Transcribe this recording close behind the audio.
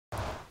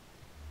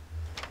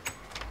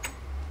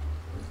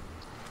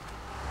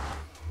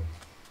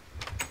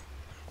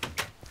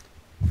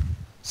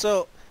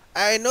So,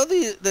 I know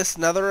this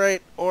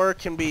netherite ore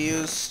can be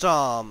used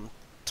to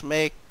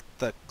make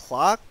the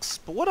clocks,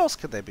 but what else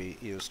could they be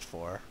used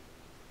for?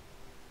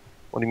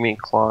 What do you mean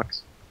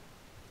clocks?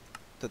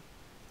 The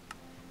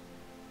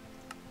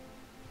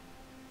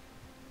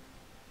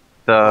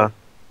The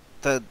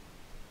the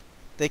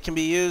they can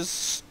be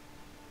used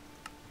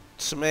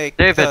to make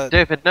David,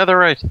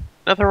 netherite.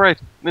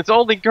 It's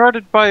only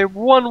guarded by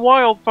one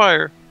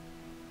wildfire.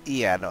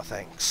 Yeah, no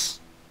thanks.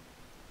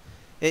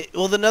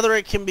 Well, the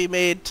netherite can be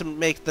made to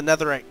make the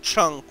netherite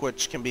chunk,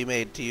 which can be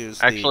made to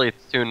use Actually,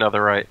 it's two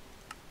netherite.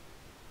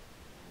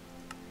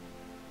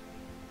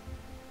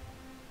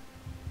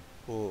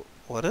 Well,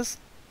 what is...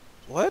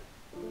 What?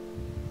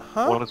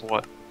 Huh? What is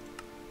what?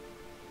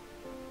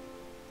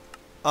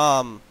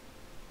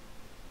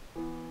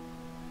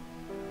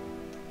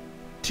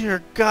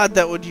 Dear God,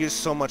 that would use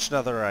so much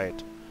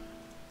netherite.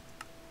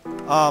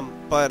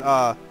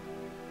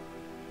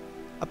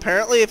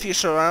 Apparently if you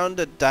surround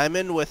a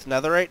diamond with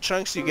netherite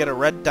chunks, you get a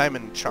red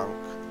diamond chunk.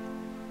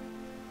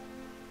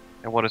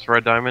 And what is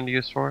red diamond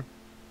used for?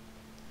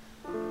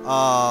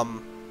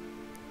 Well,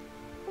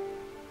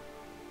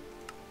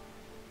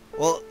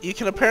 you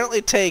can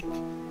apparently take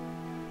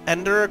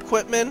ender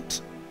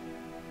equipment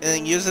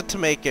and use it to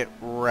make it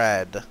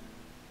red.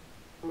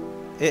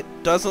 It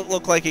doesn't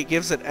look like it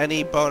gives it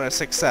any bonus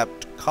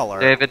except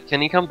color. David,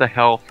 can you come to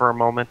hell for a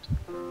moment?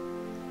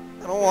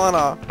 I don't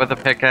wanna. With a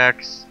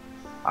pickaxe?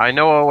 I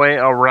know a way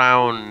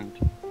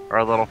around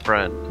our little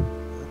friend.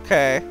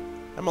 Okay.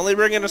 I'm only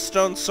bringing a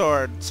stone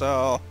sword,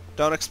 so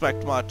don't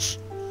expect much.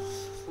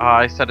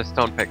 I said a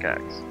stone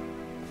pickaxe.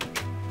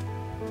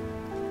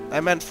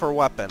 I meant for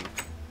weapon.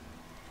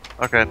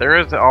 Okay, there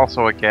is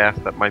also a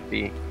ghast that might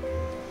be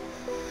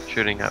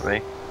shooting at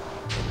me.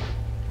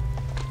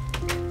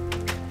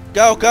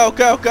 Go, go,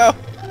 go, go!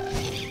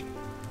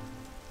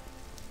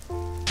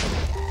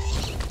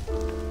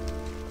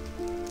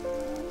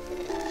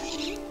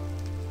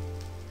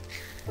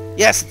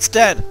 Yes, it's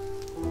dead!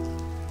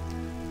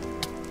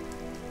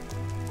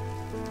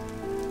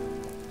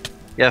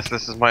 Yes,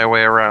 this is my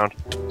way around.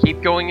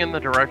 Keep going in the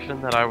direction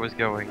that I was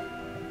going.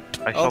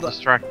 I shall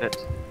distract it.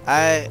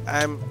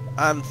 I'm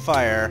on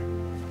fire.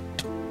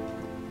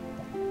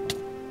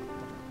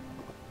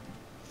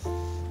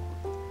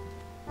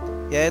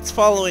 Yeah, it's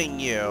following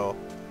you.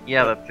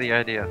 Yeah, that's the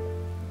idea.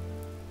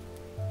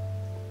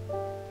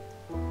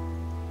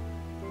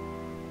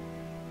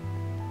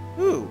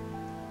 Ooh.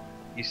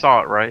 You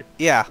saw it, right?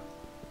 Yeah.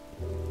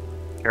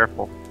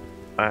 Careful.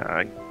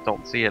 I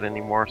don't see it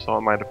anymore, so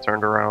it might have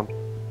turned around.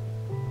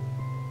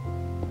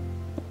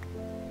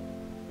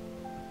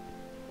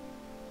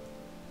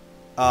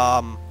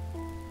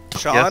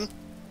 Sean?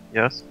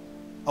 Yes?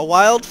 A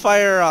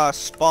wildfire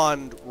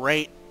spawned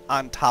right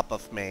on top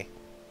of me.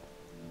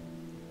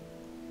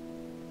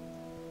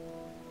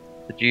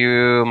 Did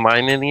you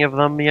mine any of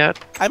them yet?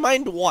 I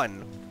mined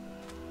one.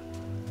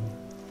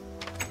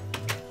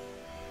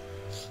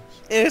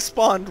 It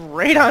spawned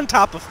right on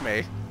top of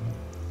me.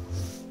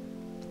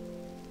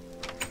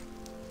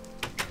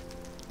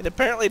 It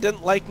apparently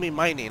didn't like me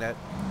mining it.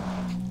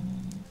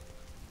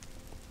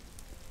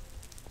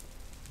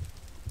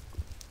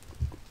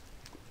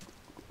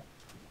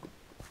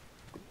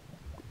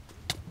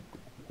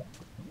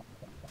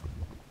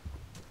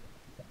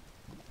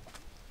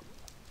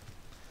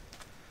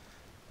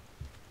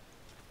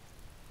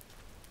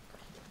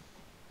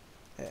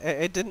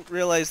 I didn't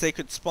realize they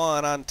could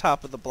spawn on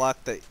top of the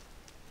block that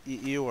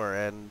you were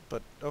in,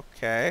 but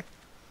okay.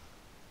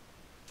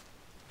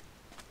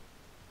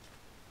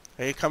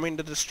 Are you coming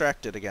to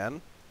distract it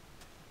again?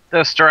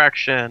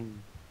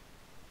 Distraction!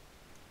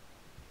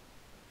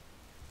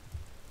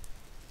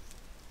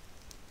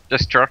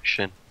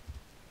 Destruction.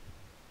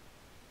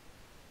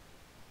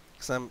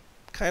 Because I'm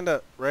kind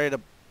of right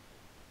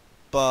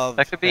above...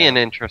 That could be an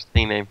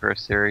interesting name for a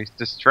series.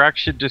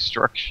 Distraction,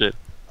 Destruction.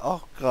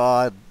 Oh,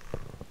 God.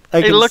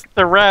 Hey, look at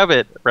the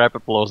rabbit!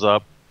 Rabbit blows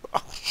up.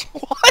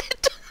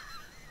 What?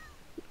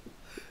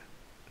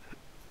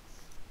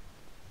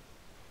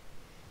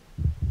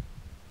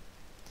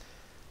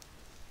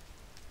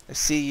 I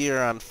see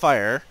you're on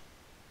fire.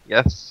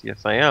 Yes,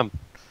 yes I am.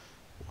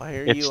 Why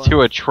are it's you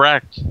to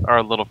attract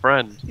our little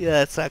friend.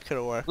 Yeah, it's not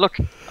gonna work. Look,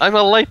 I'm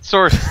a light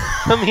source.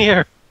 Come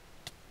here.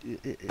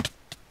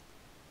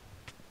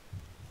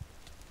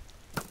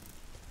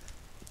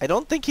 I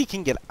don't think he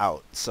can get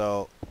out,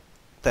 so...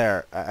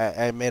 There,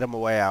 I made him a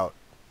way out.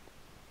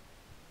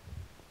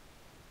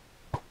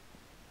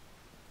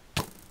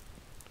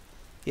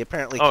 He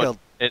apparently killed...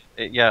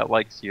 Yeah, it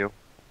likes you.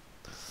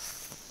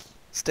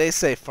 Stay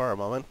safe for a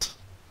moment.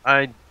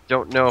 I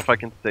don't know if I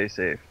can stay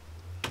safe.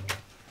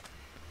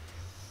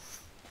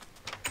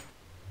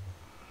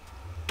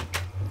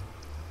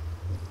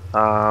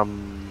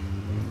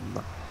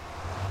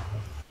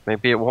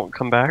 Maybe it won't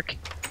come back?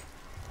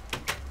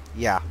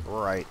 Yeah,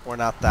 right. We're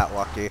not that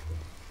lucky.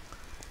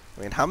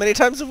 I mean, how many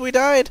times have we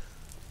died?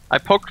 I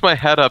poked my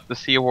head up to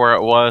see where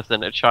it was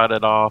and it shot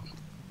it off.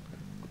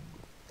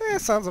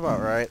 Sounds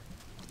about right.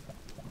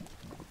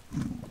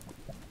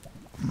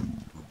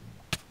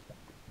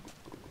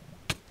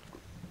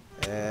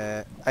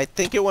 I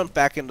think it went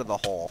back into the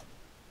hole.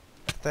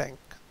 I think.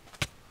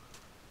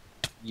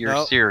 You're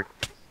Nope. serious.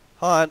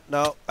 Hold on.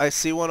 No, I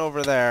see one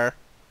over there.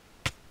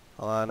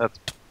 Hold on. That's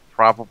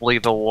probably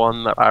the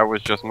one that I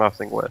was just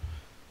messing with.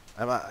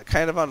 I'm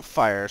kind of on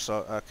fire,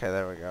 so... Okay,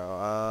 there we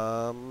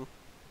go.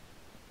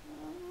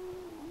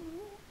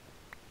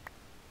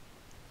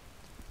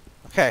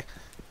 Okay.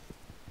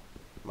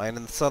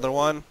 Mining this other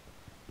one.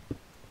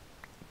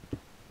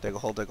 Dig a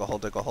hole, dig a hole,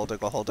 dig a hole,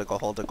 dig a hole, dig a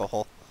hole, dig a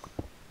hole.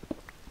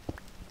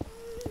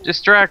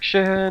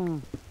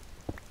 Distraction!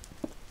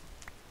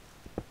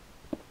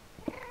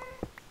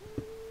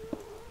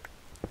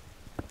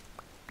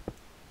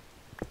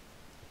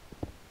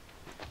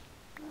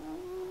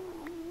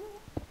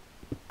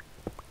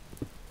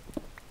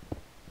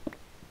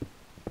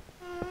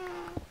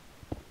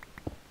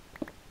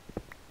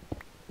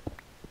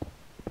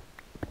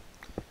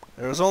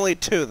 There was only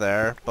 2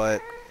 there,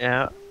 but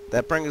Yeah,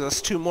 that brings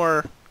us 2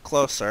 more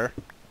closer.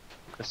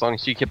 as long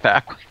as you get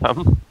back with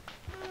them.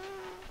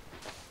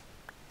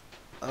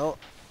 Oh.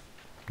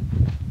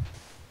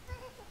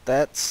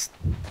 That's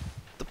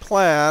the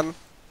plan.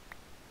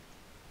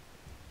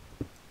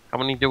 How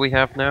many do we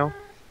have now?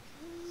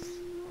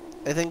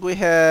 I think we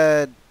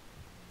had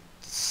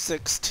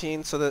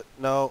 16, so that...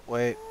 No,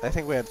 wait. I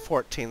think we had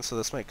 14, so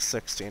this makes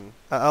 16.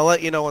 I'll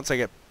let you know once I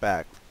get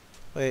back.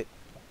 Wait.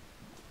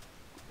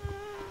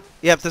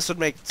 Yep, this would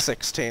make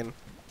 16.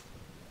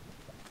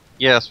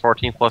 Yes,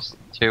 14 plus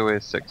 2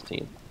 is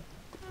 16.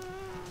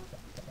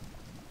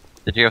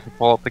 Did you have to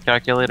pull up the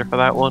calculator for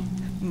that one?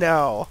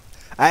 No.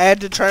 I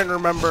had to try and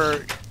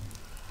remember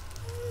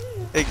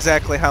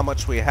exactly how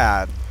much we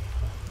had.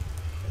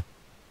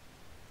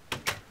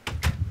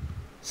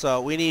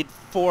 So we need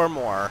 4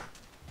 more.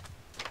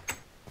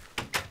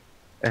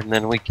 And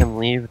then we can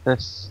leave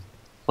this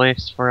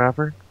place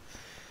forever?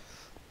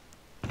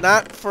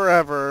 Not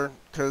forever,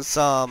 because,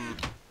 I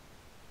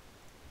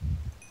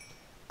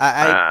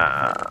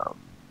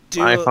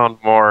found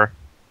more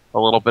a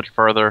little bit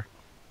further.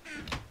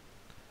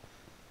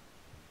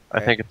 I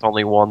Okay. think it's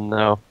only 1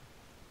 though.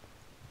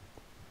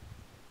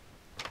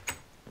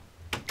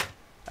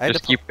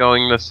 Just keep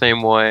going the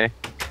same way,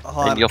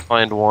 Hold and on. you'll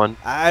find 1.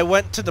 I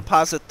went to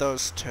deposit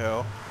those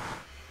 2.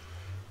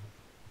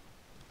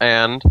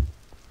 And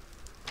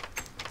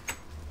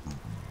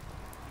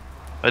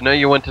I know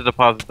you went to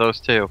deposit those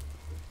 2.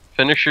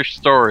 Finish your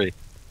story.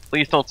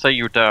 Please don't say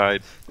you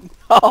died.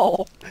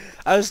 Oh!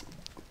 I was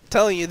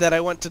telling you that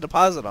I went to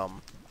deposit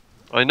them.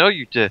 I know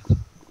you did.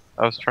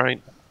 I was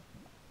trying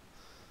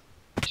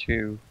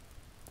to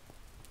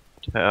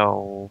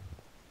tell.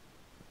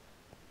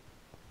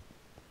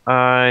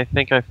 I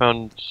think I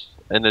found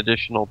an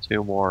additional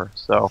 2 more,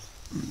 so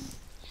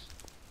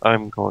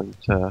I'm going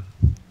to.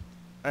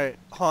 Alright,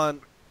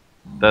 Han,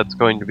 That's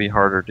going to be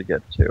harder to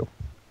get to.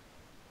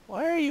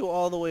 why are you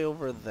all the way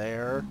over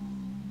there?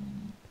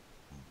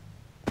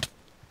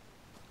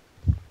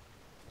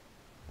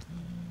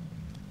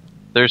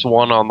 There's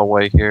 1 on the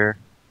way here,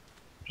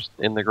 just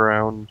in the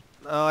ground.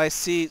 Oh, I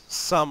see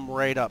some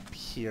right up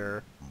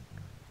here.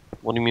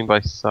 What do you mean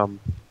by some?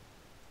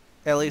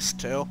 At least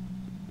 2.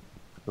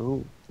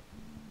 Ooh.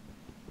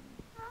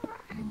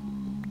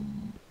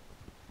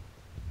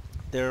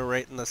 They're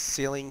right in the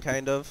ceiling,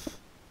 kind of.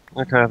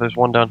 Okay, there's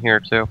 1 down here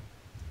too.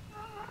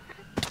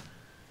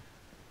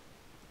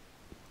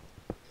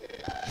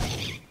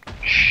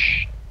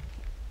 Shh.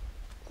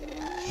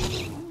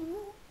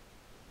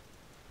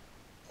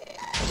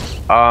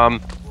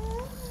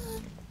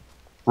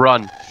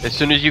 Run. As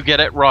soon as you get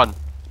it, run.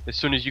 As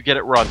soon as you get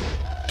it, run.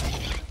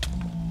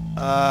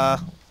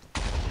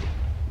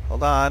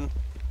 Hold on.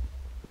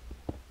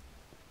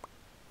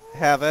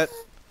 Have it.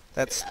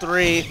 That's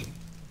 3.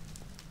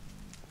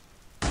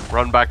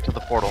 Run back to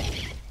the portal.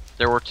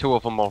 There were 2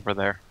 of them over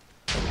there.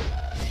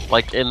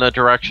 Like, in the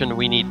direction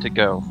we need to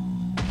go.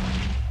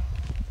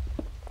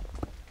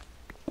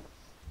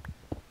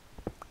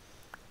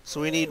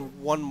 So we need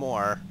 1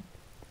 more.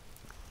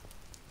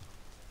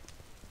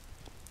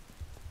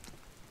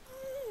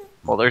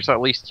 Well, there's at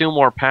least 2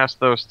 more past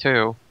those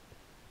 2.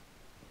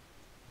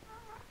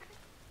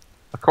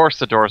 Of course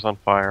the door's on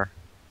fire.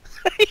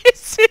 Are you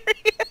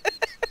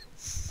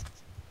serious?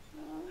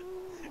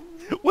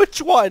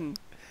 Which one?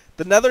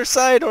 The nether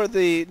side or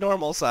the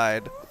normal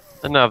side?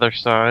 Another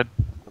side.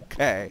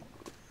 Okay.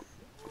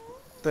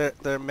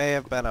 There may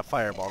have been a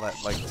fireball that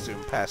like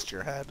zoomed past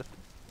your head.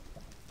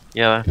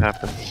 Yeah, that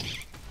happens.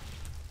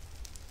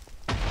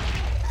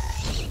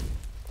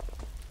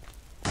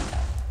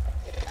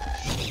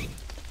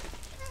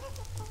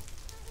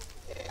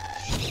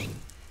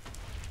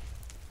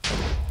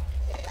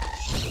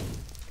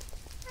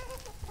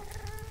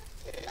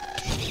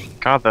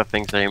 God, that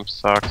thing's aim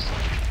sucks.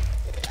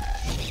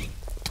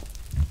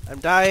 I'm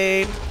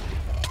dying.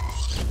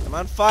 I'm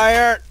on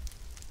fire.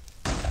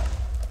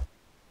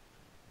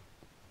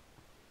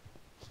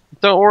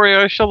 Don't worry,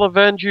 I shall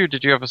avenge you.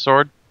 Did you have a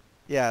sword?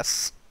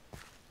 Yes.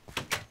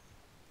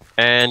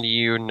 And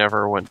you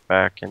never went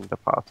back and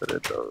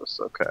deposited those.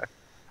 Okay.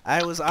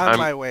 I was on I'm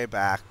my way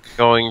back.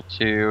 going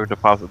to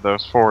deposit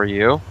those for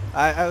you.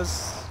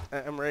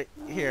 I'm right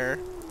here.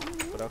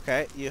 But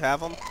okay, you have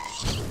them?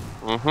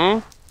 Mm-hmm.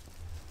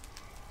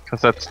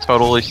 Because that's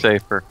totally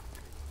safer.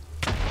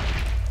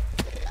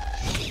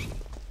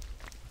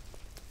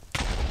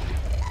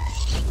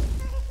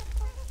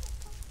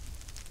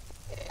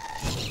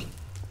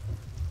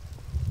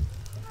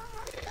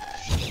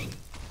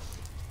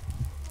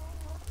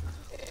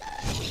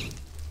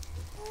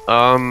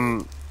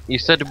 You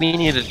said we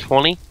needed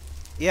 20?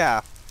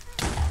 Yeah.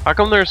 How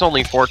come there's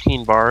only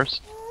 14 bars?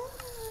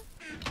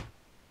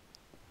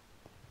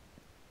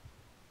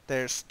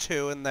 There's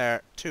 2 in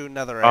there. 2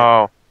 netherite.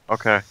 Oh,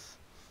 okay.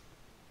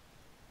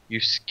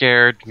 You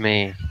scared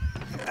me.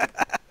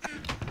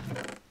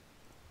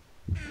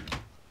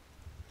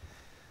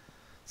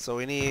 So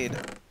we need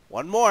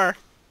 1 more.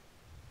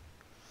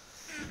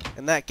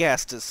 And that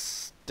ghast is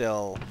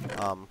still,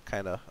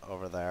 kind of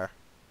over there.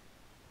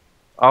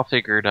 I'll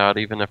figure it out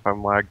even if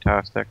I'm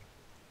lagtastic.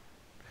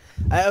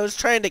 I was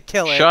trying to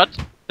kill it. Shut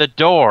the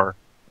door!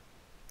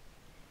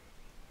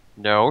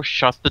 No,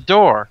 shut the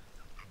door!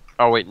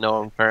 Oh wait,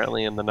 no, I'm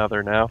apparently in the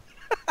nether now.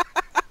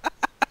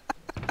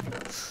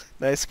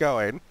 Nice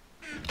going.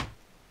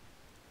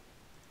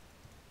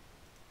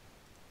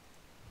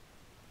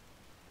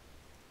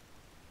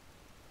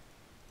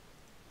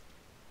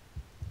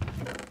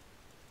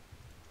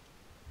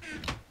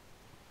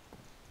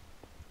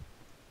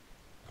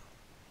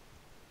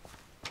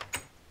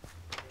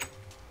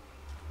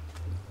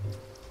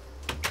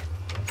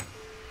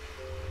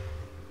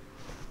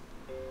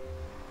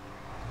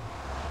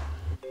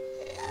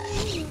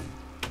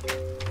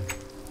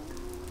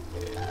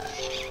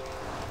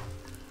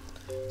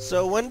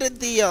 So when did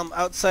the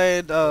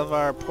outside of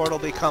our portal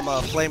become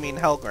a flaming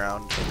hell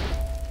ground?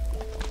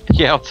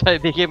 Yeah,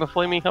 outside became a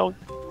flaming hell.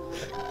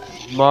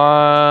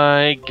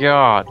 My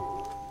god.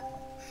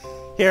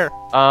 Here.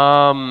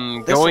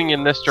 Going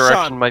in this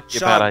direction Sean, might be a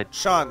bad idea.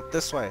 Sean,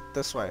 this way,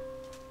 this way.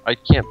 I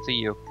can't see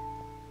you.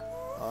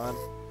 On.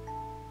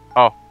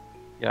 Oh,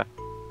 yeah.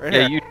 Right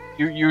Yeah,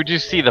 here. you do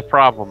see the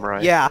problem,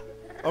 right? Yeah,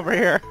 over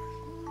here.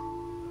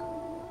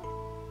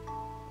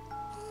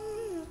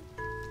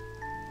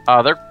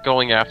 They're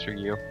going after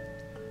you.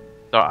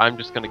 So I'm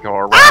just gonna go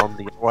around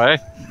the way.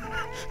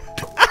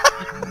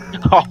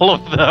 All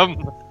of them.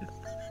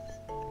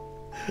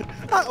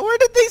 Where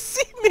did they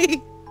see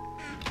me?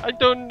 I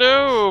don't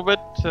know,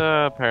 but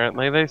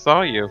apparently they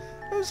saw you.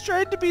 I was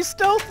trying to be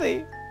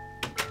stealthy.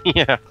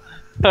 Yeah.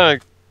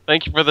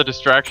 Thank you for the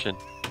distraction.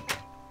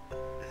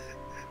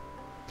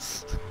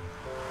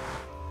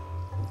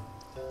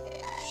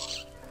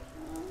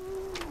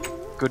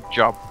 Good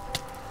job.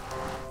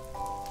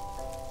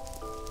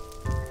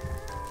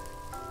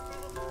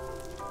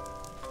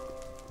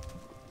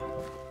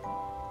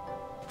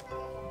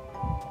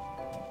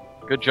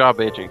 Good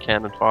job, Agent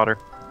Cannon Fodder.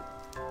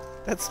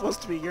 That's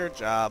supposed to be your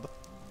job.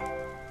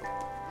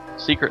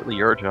 Secretly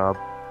your job.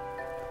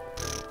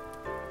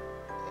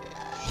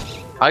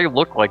 I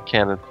look like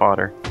cannon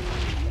fodder.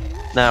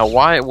 Now,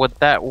 why would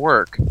that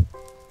work?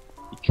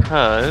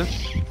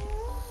 Because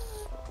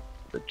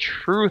the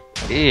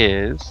truth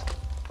is,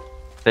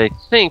 they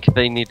think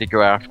they need to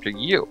go after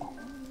you.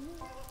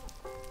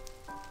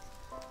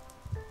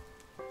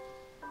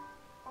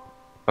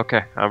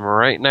 Okay, I'm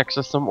right next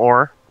to some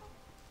ore.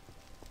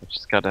 I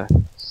just gotta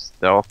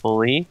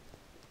stealthily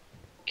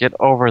get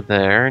over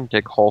there and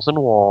dig holes in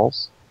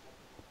walls.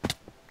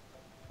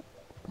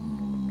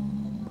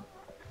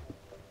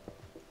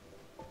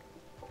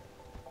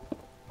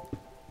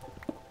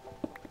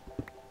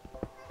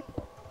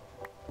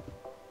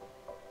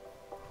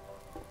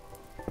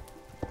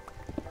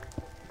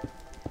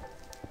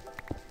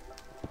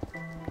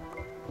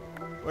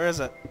 Where is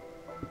it?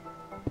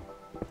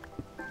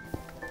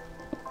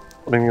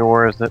 What do you mean,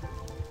 where is it?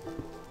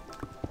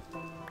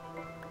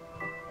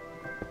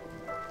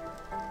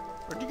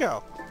 Where'd you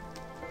go?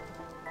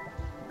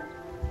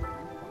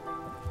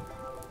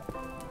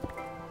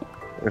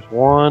 There's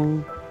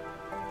one.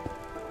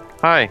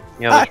 Hi.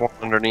 Yeah, there's one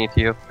underneath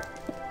you.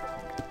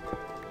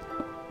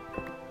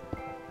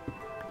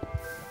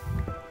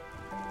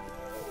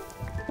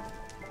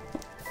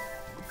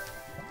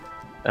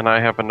 And I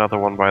have another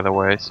one, by the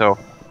way. So,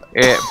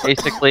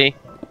 basically,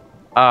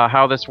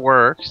 how this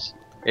works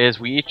is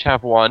we each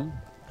have one,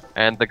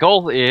 and the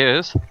goal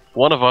is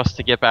one of us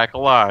to get back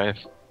alive.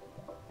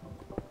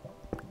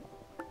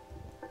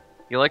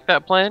 You like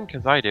that plan?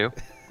 Because I do.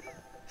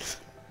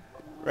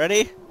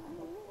 Ready?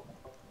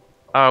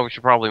 Oh, we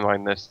should probably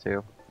mine this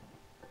too.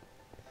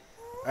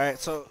 Alright,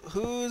 so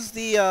who's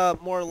the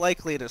more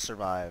likely to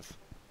survive?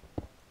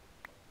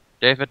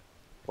 David?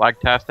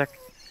 Lagtastic?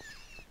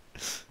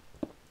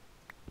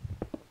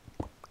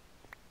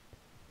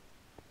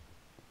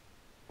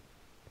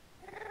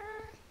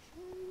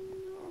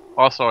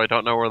 Also, I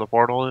don't know where the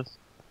portal is.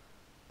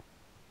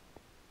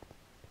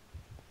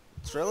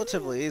 It's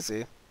relatively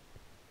easy.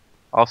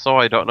 Also,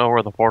 I don't know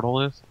where the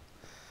portal is.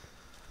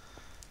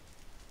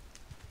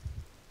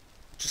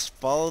 Just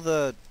follow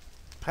the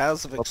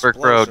paths of Brick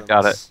explosions. Road,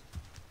 got it.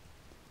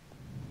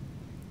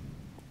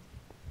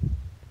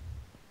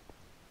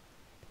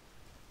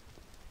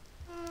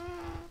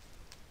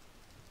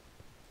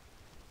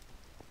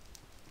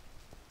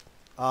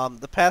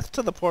 The path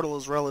to the portal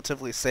is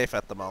relatively safe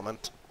at the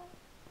moment.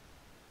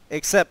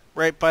 Except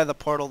right by the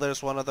portal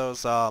there's one of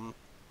those,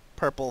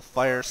 purple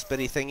fire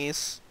spitty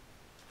thingies.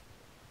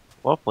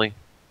 Lovely.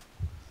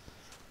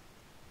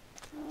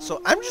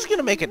 So I'm just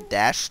gonna make a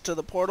dash to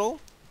the portal.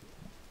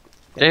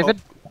 And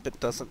David? hope it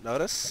doesn't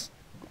notice.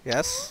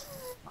 Yes?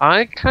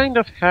 I kind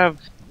of have...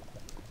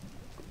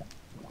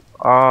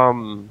 I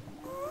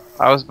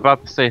was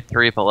about to say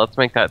 3, but let's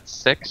make that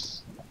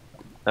 6,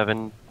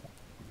 7,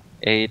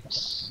 8,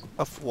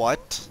 Of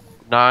what?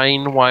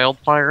 9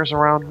 wildfires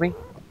around me.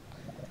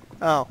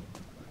 Oh.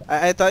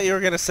 I thought you were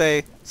gonna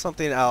say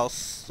something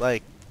else,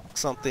 like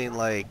something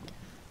like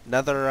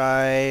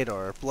netherite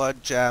or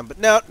blood gem, but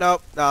no.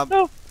 No.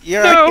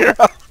 You're No. you're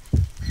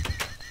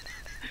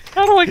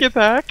How do I get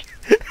back?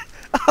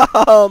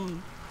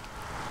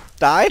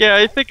 Die? Yeah,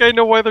 I think I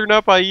know why they're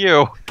not by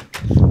you.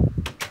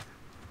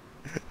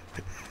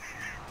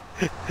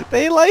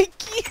 They like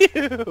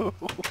you.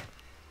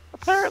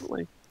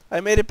 Apparently. I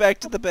made it back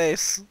to the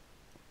base.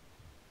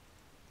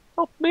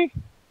 Help me.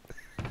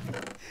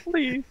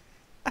 Please.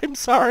 I'm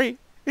sorry.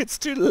 It's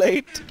too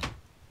late.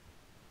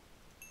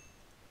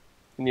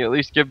 Can you at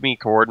least give me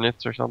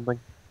coordinates or something?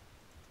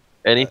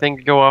 Anything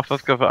to go off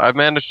of? 'Cause I've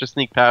managed to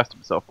sneak past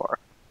him so far.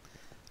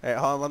 Alright,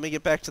 hold on, let me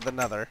get back to the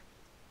nether.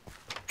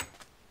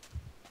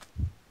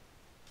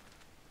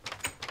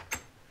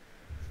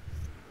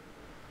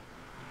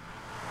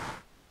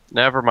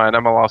 Never mind,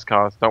 I'm a lost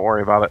cause. Don't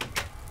worry about it.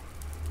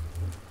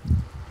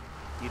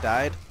 You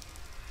died?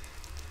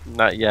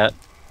 Not yet.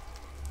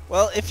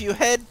 Well, if you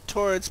head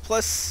towards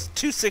plus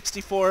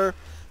 264,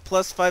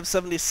 plus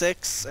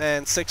 576,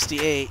 and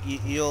 68,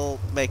 you'll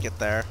make it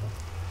there.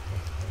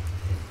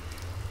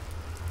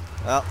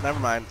 Well, never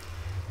mind.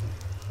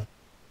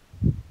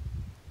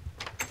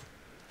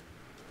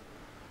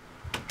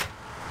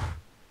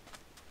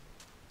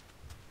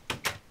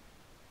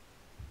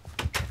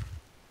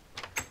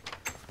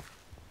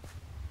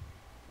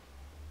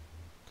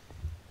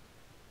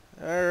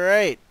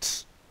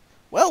 Alright.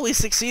 Well, we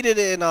succeeded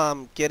in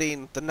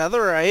getting the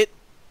netherite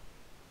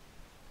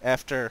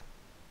after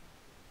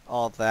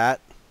all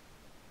that.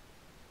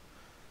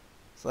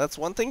 So that's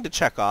one thing to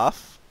check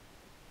off.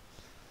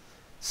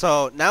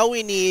 So now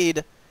we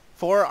need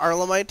 4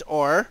 arlemite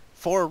ore,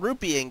 4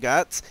 rupee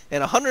ingots,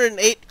 and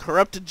 108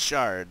 corrupted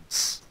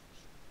shards.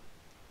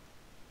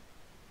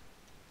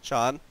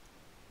 Sean?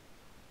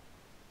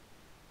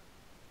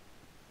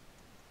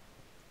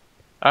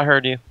 I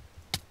heard you.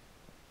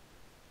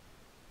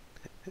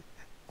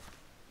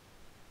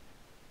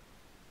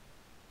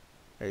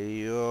 Are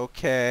you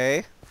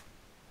okay?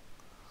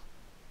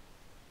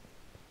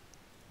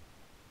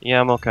 Yeah,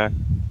 I'm okay.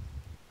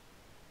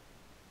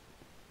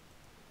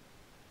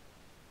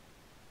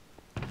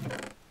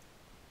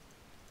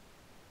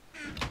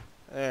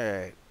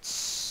 Alright,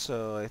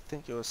 so I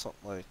think it was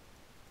something like...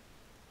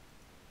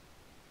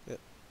 Yep.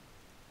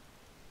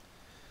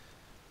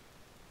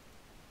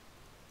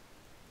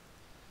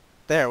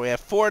 There, we have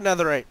 4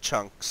 netherite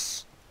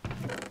chunks.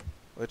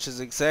 Which is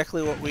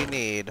exactly what we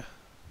need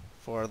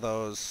for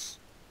those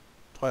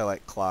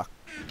twilight clock,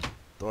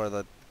 or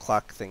the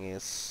clock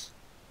thingies.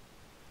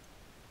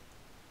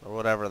 Or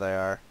whatever they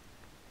are.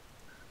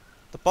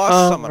 The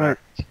boss summoner.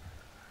 Right.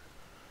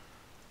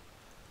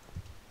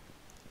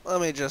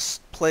 Let me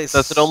just place...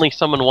 Does it only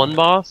summon one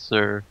boss,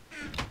 or...?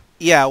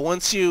 Yeah,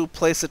 once you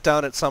place it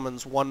down, it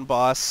summons 1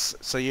 boss.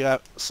 So you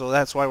have, so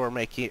that's why we're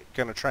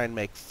gonna try and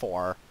make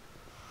 4.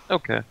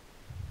 Okay.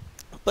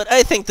 But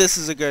I think this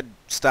is a good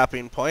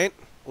stopping point.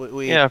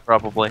 We Yeah,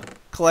 probably.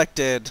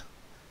 collected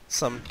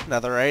some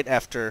netherite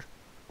after...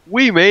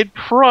 We made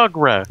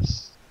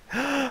progress!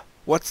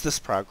 What's this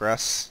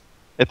progress?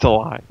 It's a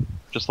lie.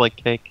 Just like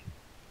cake.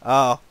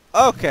 Oh,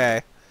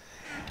 okay.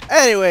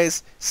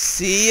 Anyways,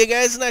 see you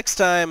guys next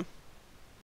time.